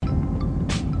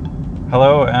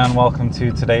Hello and welcome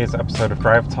to today's episode of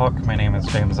Drive Talk. My name is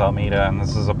James Almeida, and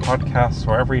this is a podcast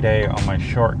where every day on my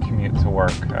short commute to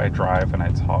work, I drive and I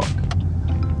talk.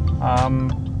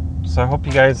 So I hope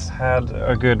you guys had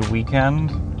a good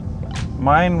weekend.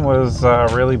 Mine was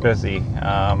really busy.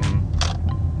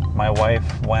 My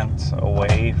wife went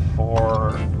away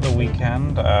for the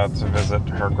weekend to visit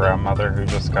her grandmother who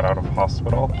just got out of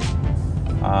hospital.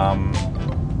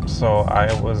 So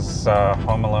I was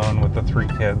home alone with the three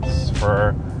kids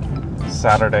for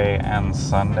Saturday and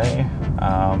Sunday.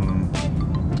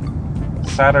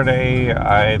 Saturday,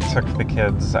 I took the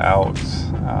kids out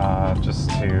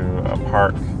just to a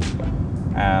park,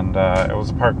 and it was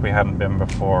a park we hadn't been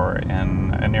before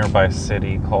in a nearby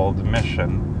city called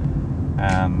Mission.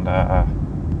 And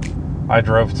I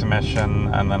drove to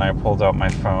Mission, and then I pulled out my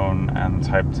phone and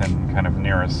typed in kind of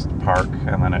nearest park,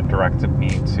 and then it directed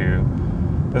me to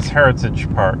this heritage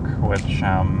park, which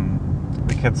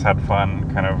the kids had fun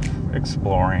kind of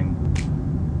exploring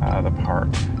the park,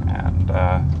 and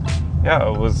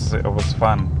it was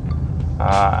fun.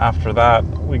 After that,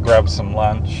 we grabbed some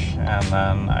lunch, and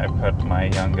then I put my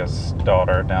youngest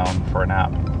daughter down for a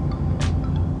nap.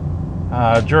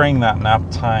 During that nap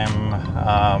time,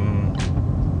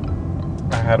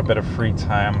 I had a bit of free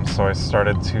time, so I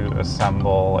started to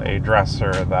assemble a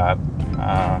dresser that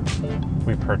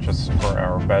we purchased for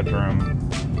our bedroom.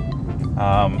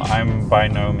 I'm by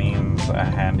no means a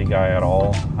handy guy at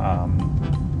all,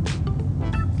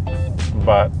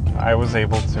 but I was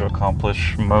able to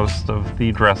accomplish most of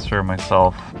the dresser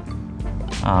myself,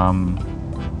 and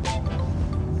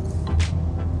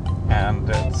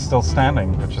it's still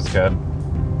standing, which is good.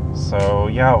 So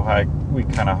yeah, we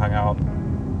kind of hung out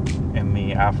in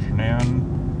the afternoon,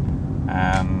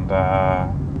 and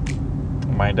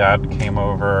my dad came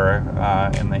over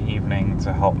in the evening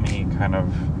to help me kind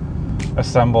of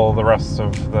assemble the rest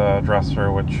of the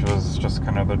dresser, which was just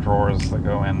kind of the drawers that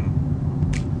go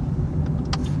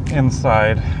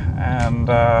inside. And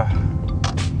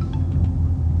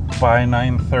by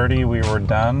 9:30 we were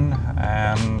done,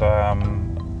 and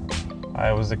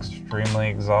I was extremely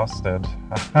exhausted.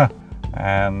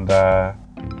 And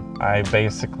I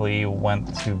basically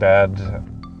went to bed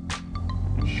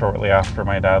shortly after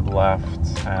my dad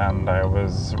left, and I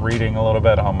was reading a little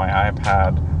bit on my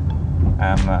iPad,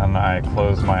 and then I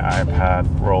closed my iPad,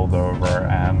 rolled over,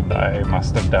 and I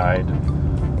must have died,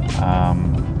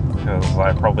 because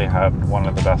I probably had one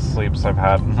of the best sleeps I've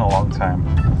had in a long time.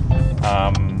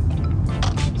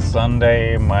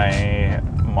 Sunday, my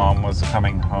mom was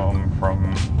coming home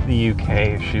from the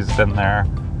UK. She's been there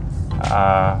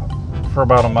for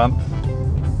about a month.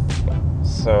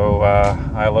 So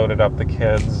I loaded up the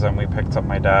kids, and we picked up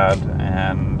my dad,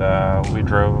 and we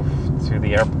drove to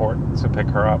the airport to pick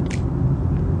her up.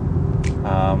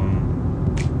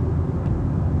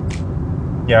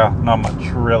 Not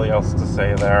much really else to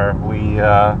say there. We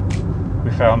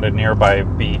found a nearby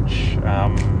beach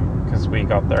because we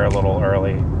got there a little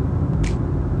early.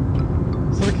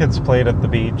 So the kids played at the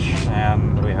beach,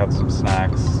 and we had some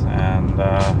snacks, and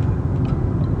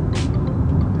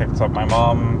picked up my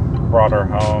mom, brought her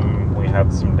home, we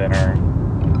had some dinner,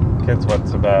 kids went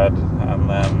to bed, and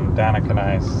then Danica and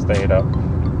I stayed up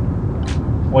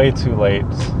way too late.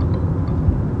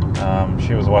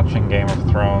 She was watching Game of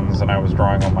Thrones, and I was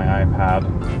drawing on my iPad,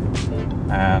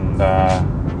 and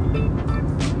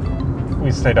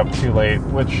we stayed up too late,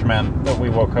 which meant that we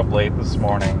woke up late this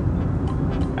morning,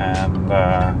 and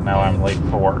now I'm late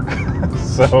for work.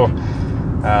 So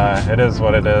it is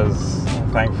what it is.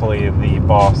 Thankfully, the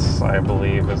boss, I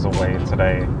believe, is away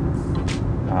today.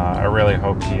 I really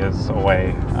hope he is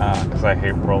away, because I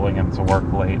hate rolling into work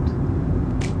late.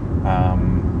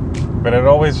 But it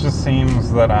always just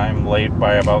seems that I'm late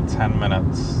by about 10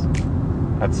 minutes.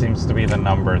 That seems to be the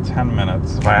number, 10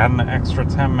 minutes. If I had an extra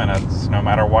 10 minutes, no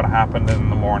matter what happened in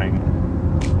the morning.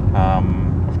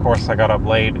 Of course, I got up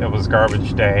late. It was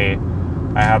garbage day.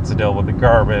 I had to deal with the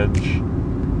garbage.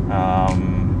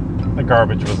 The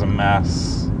garbage was a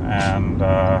mess, and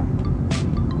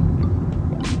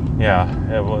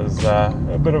it was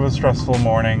a bit of a stressful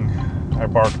morning. I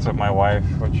barked at my wife,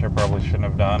 which I probably shouldn't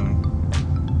have done.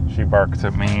 She barked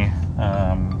at me,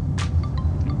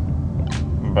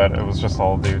 but it was just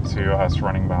all due to us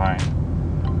running behind.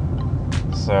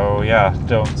 So yeah,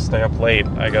 don't stay up late,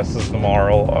 I guess, is the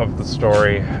moral of the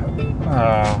story,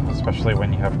 especially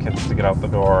when you have kids to get out the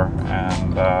door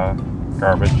and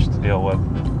garbage to deal with.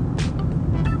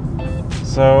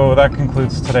 So that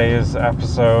concludes today's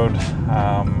episode.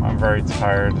 I'm very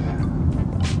tired,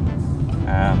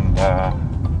 and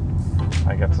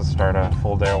I get to start a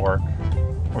full day of work,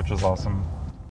 which is awesome.